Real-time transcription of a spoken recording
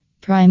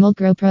Primal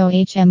Grow Pro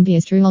HMB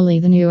is truly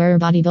the newer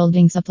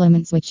bodybuilding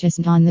supplements which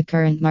isn't on the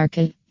current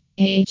market.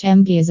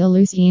 AHMB is a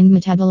leucine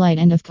metabolite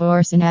and of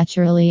course a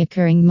naturally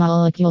occurring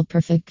molecule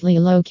perfectly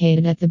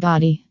located at the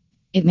body.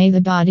 It may the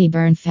body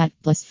burn fat,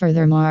 plus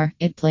furthermore,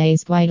 it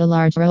plays quite a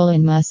large role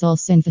in muscle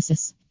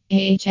synthesis.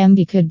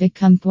 AHMB could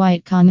become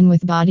quite common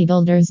with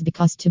bodybuilders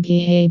because to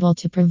be able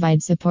to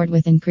provide support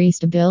with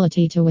increased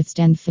ability to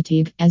withstand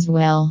fatigue as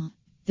well.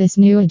 This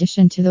new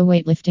addition to the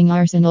weightlifting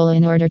arsenal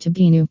in order to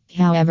be new,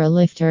 however,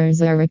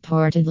 lifters are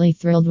reportedly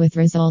thrilled with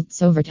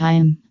results over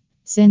time.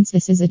 Since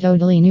this is a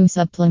totally new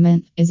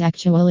supplement, is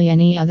actually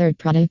any other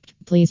product,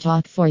 please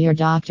talk for your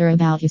doctor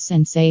about use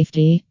and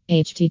safety.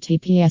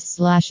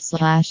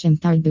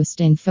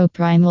 https://empoweredboostinfo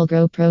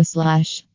primalgrowpro/